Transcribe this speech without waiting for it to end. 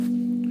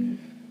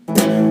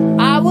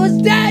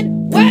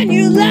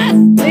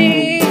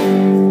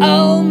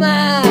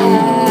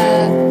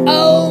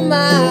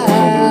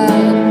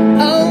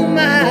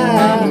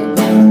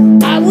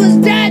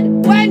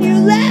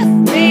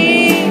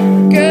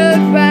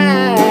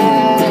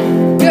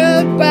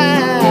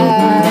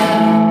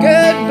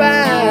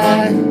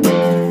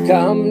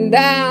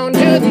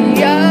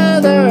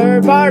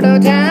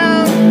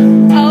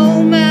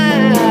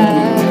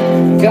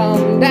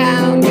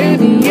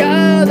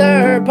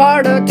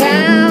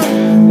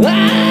I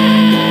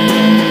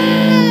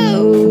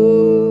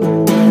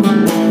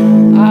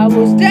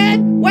was dead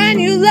when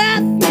you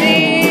left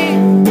me.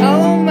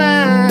 Oh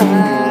my,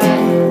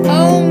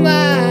 oh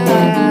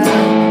my,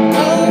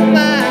 oh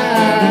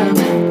my.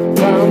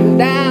 From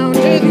down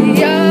to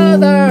the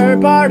other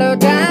part of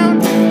town.